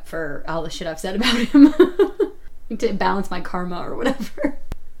make up for all the shit I've said about him. To balance my karma or whatever.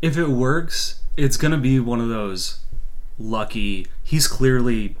 If it works, it's gonna be one of those lucky. He's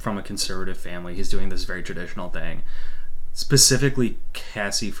clearly from a conservative family. He's doing this very traditional thing. Specifically,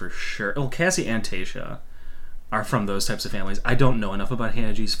 Cassie for sure. Well, Cassie and Tayshia are from those types of families. I don't know enough about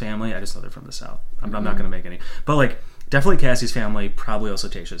Hannah G's family. I just know they're from the South. I'm not going to make any. But like, definitely Cassie's family, probably also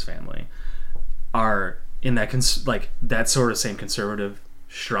Tayshia's family, are in that that sort of same conservative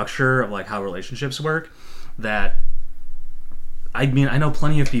structure of like how relationships work. That I mean, I know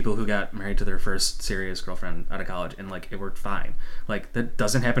plenty of people who got married to their first serious girlfriend out of college and like it worked fine. Like that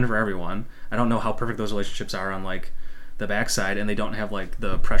doesn't happen for everyone. I don't know how perfect those relationships are on like the backside, and they don't have like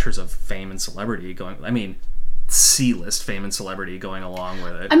the pressures of fame and celebrity going. I mean, C-list fame and celebrity going along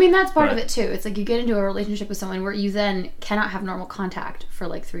with it. I mean, that's part of it too. It's like you get into a relationship with someone where you then cannot have normal contact for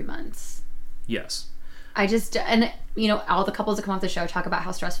like 3 months. Yes. And you know, all the couples that come off the show talk about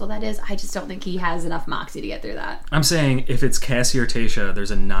how stressful that is. I just don't think he has enough moxie to get through that. I'm saying if it's Cassie or Tayshia,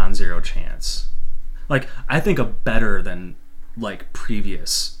 there's a non-zero chance. Like, I think a better than like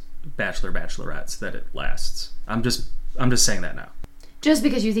previous bachelorettes that it lasts. I'm just saying that now. Just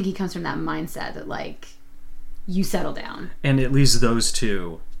because you think he comes from that mindset that like you settle down. And at least those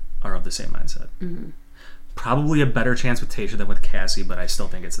two are of the same mindset. Mm-hmm. Probably a better chance with Tayshia than with Cassie, but I still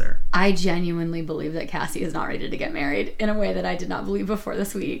think it's there. I genuinely believe that Cassie is not ready to get married in a way that I did not believe before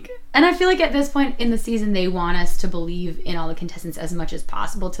this week. And I feel like at this point in the season, they want us to believe in all the contestants as much as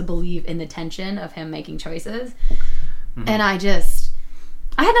possible, to believe in the tension of him making choices. Mm-hmm. And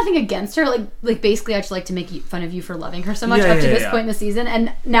I had nothing against her. Like basically, I just like to make fun of you for loving her so much up to this point in the season.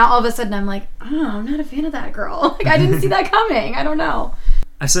 And now all of a sudden, I'm like, oh, I'm not a fan of that girl. Like I didn't see that coming. I don't know.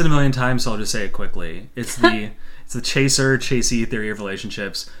 I said it a million times, so I'll just say it quickly. It's the chaser-chasey theory of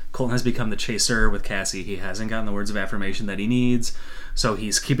relationships. Colton has become the chaser with Cassie. He hasn't gotten the words of affirmation that he needs, so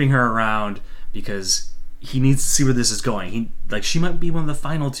he's keeping her around because he needs to see where this is going. She might be one of the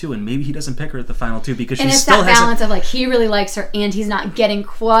final two, and maybe he doesn't pick her at the final two because she still has. And it's that balance of like he really likes her, and he's not getting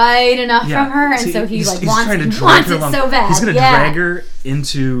quite enough from her, and so he's like wants it so bad. He's gonna drag her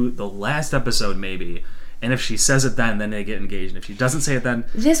into the last episode, maybe. And if she says it then they get engaged. And if she doesn't say it then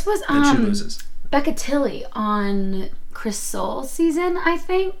she loses. Becca Tilley on Chris Soule's season, I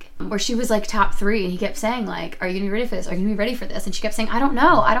think, where she was like top 3, and he kept saying like, "Are you gonna be ready for this? Are you gonna be ready for this?" And she kept saying, "I don't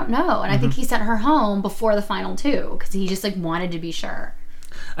know." And I think he sent her home before the final 2 because he just like wanted to be sure.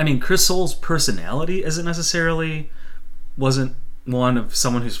 I mean, Chris Soule's personality wasn't one of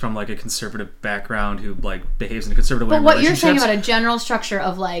someone who's from like a conservative background who like behaves in a conservative way. But what you're saying about a general structure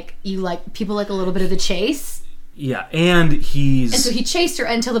of like you like people like a little bit of the chase. Yeah, and so he chased her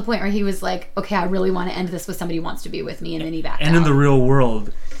until the point where he was like, okay, I really want to end this with somebody who wants to be with me, and then he backed out. And in the real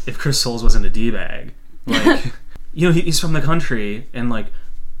world, if Chris Soules wasn't a D-bag, like you know, he's from the country, and like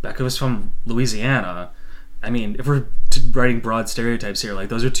Becca was from Louisiana. I mean, if we're writing broad stereotypes here, like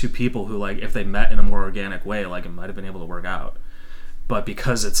those are two people who like if they met in a more organic way, like it might have been able to work out. But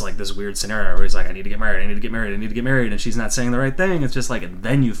because it's like this weird scenario where he's like, I need to get married, and she's not saying the right thing, it's just like, and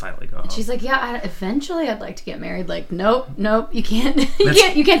then you finally go home. She's like, yeah, eventually I'd like to get married. Like, nope, you can't,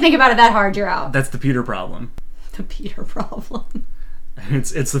 you can't think about it that hard. You're out. That's the Peter problem. The Peter problem.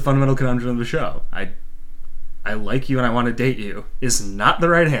 It's the fundamental conundrum of the show. I like you and I want to date you is not the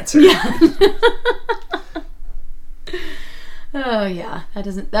right answer. Yeah. Oh yeah, that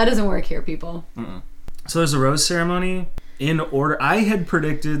doesn't work here, people. Mm-mm. So there's a rose ceremony. In order, I had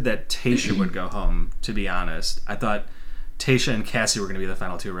predicted that Tayshia would go home, to be honest. I thought Tayshia and Cassie were going to be the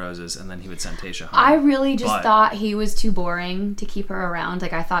final two roses, and then he would send Tayshia home. I really just But- thought he was too boring to keep her around.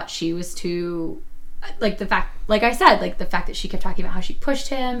 Like, I thought she was too... Like, the fact... Like I said, like, the fact that she kept talking about how she pushed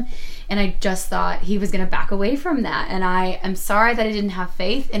him, and I just thought he was going to back away from that. And I am sorry that I didn't have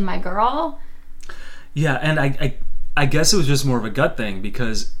faith in my girl. Yeah, and I guess it was just more of a gut thing,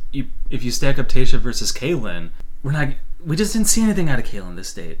 because if you stack up Tayshia versus Kaylin, we just didn't see anything out of Kaylin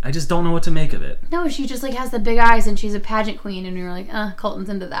this date. I just don't know what to make of it. No, she just, like, has the big eyes, and she's a pageant queen, and we were like, Colton's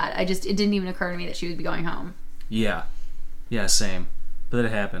into that. It didn't even occur to me that she would be going home. Yeah, same. But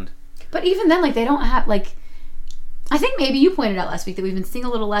it happened. But even then, like, they don't have, like... I think maybe you pointed out last week that we've been seeing a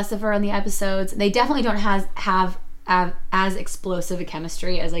little less of her in the episodes. They definitely don't have as explosive a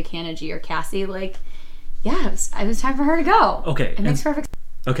chemistry as, like, Hannah G or Cassie. Like, yeah, it was time for her to go. Okay. It makes perfect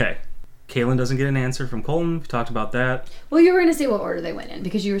sense. Okay. Kaylin doesn't get an answer from Colton. We talked about that. Well, you were going to say what order they went in,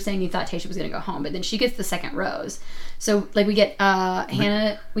 because you were saying you thought Tayshia was going to go home, but then she gets the second rose. So, like, we get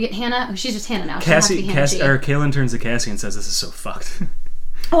Hannah. We get Hannah. Oh, she's just Hannah now. She doesn't have to be Hannah G. Kaylin turns to Cassie and says, "This is so fucked."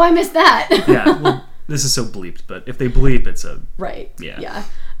 Oh, I missed that. Yeah. Well, this is so bleeped, but if they bleep, it's a... Right. Yeah.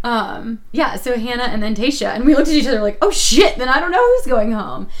 Yeah, so Hannah and then Tayshia, and we looked at each other like, oh shit, then I don't know who's going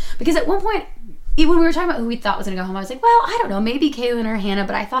home. Because at one point, when we were talking about who we thought was going to go home, I was like, well, I don't know, maybe Kaylin or Hannah,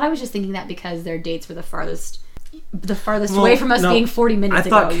 but I thought I was just thinking that because their dates were the farthest away from us being 40 minutes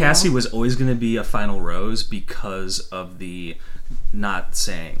ago. I thought Cassie was always going to be a final rose because of the not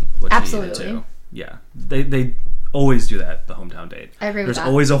saying what she needed to. Yeah. They always do that, the hometown date. I agree with that. There's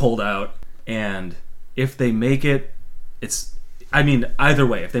always a holdout, and if they make it, it's... I mean, either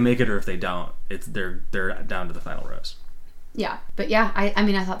way, if they make it or if they don't, they're down to the final rose. Yeah, but yeah, I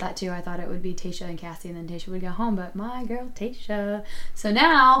mean, I thought that too. I thought it would be Tayshia and Cassie, and then Tayshia would go home, but my girl Tayshia. So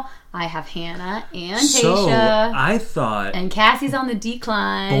now I have Hannah and Tayshia. So I thought... And Cassie's on the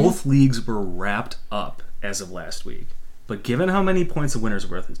decline. Both leagues were wrapped up as of last week. But given how many points the winner's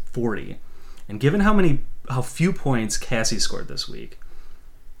worth is 40, and given how few points Cassie scored this week,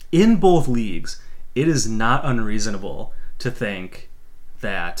 in both leagues, it is not unreasonable to think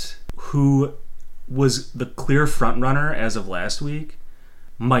that who was the clear front runner as of last week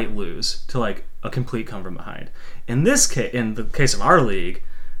might lose to, like, a complete come from behind. In this case, in the case of our league,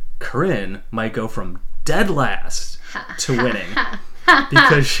 Corinne might go from dead last to winning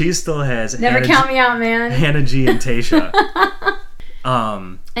because she still has Never count me out, man. Hannah G and Tayshia.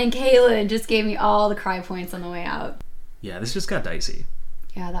 And Kaylin just gave me all the cry points on the way out. Yeah, this just got dicey.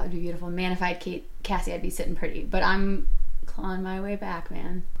 Yeah, that would be beautiful. Man, if I had Cassie, I'd be sitting pretty. But I'm clawing my way back,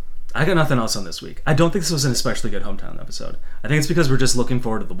 man. I got nothing else on this week. I don't think this was an especially good hometown episode. I think it's because we're just looking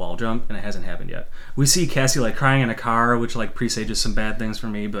forward to the wall jump, and it hasn't happened yet. We see Cassie, like, crying in a car, which, like, presages some bad things for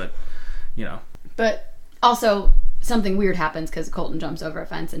me, but, you know. But also, something weird happens because Colton jumps over a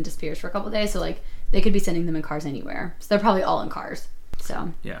fence and disappears for a couple days, so, like, they could be sending them in cars anywhere. So they're probably all in cars.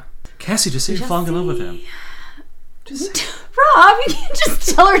 So. Yeah. Cassie, just say you're falling in love with him. Just Rob, you can't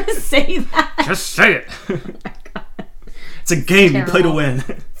just tell her to say that. Just say it. Oh my God. It's a game. You play to win.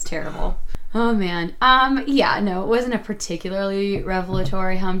 It's terrible. Oh, man. Yeah, no, it wasn't a particularly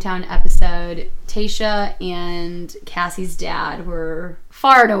revelatory hometown episode. Tayshia and Cassie's dad were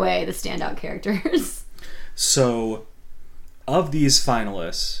far and away the standout characters. So, of these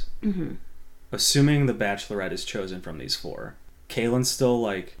finalists, assuming the Bachelorette is chosen from these four, Kaylin's still,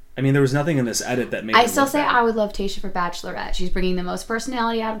 like... I mean, there was nothing in this edit that made I still say I would love Tayshia for Bachelorette. She's bringing the most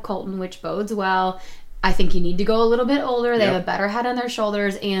personality out of Colton, which bodes well. I think you need to go a little bit older. They have a better head on their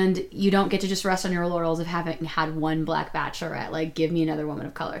shoulders, and you don't get to just rest on your laurels of having had one black Bachelorette. Like, give me another woman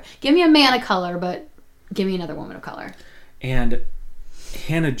of color. Give me a man of color, but give me another woman of color. And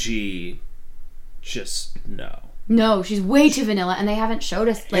Hannah G, just no. No, she's way too vanilla, and they haven't showed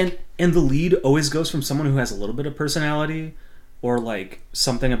us, like... And the lead always goes from someone who has a little bit of personality or, like,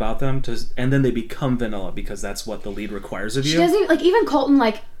 something about them and then they become vanilla because that's what the lead requires of you. She doesn't even, like, even Colton,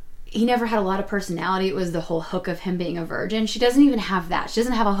 like, he never had a lot of personality. It was the whole hook of him being a virgin. She doesn't even have that. She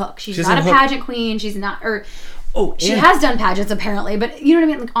doesn't have a hook. She's not a pageant queen. She's not, or... Oh, she has done pageants, apparently, but you know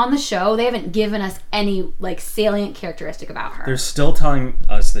what I mean? Like, on the show, they haven't given us any, like, salient characteristic about her. They're still telling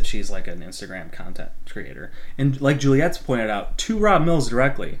us that she's, like, an Instagram content creator. And like Juliette's pointed out to Rob Mills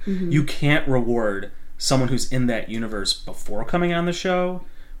directly, you can't reward someone who's in that universe before coming on the show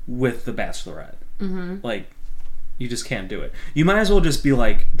with the Bachelorette. Like, you just can't do it. You might as well just be,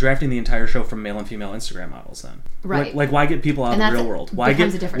 like, drafting the entire show from male and female Instagram models then. Right. Like why get people out of the real world? Why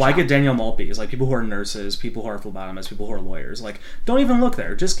get show. Danielle Maltby's? Like, people who are nurses, people who are phlebotomists, people who are lawyers. Like, don't even look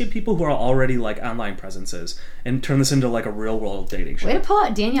there. Just get people who are already, like, online presences and turn this into, like, a real world dating show. Way to pull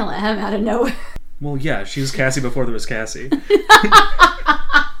out Danielle M out of nowhere. Well, yeah, she was Cassie before there was Cassie.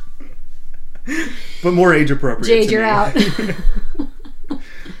 but more age appropriate. Jade, to you're me. out.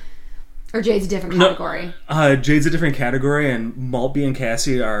 Or Jade's a different category. Jade's a different category, and Maltby and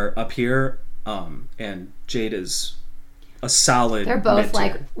Cassie are up here, and Jade is a solid. They're both mid-tier.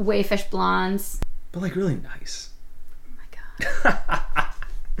 like wayfish blondes. but like really nice. Oh my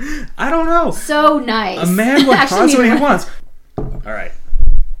god. I don't know. So nice. A man wants Actually, what he neither one. wants. All right.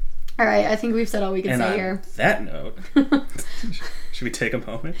 All right, I think we've said all we can And say on here. that note, should we take a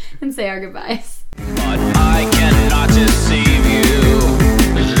moment? And say our goodbyes. But I cannot deceive you.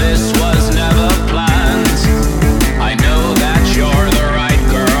 This was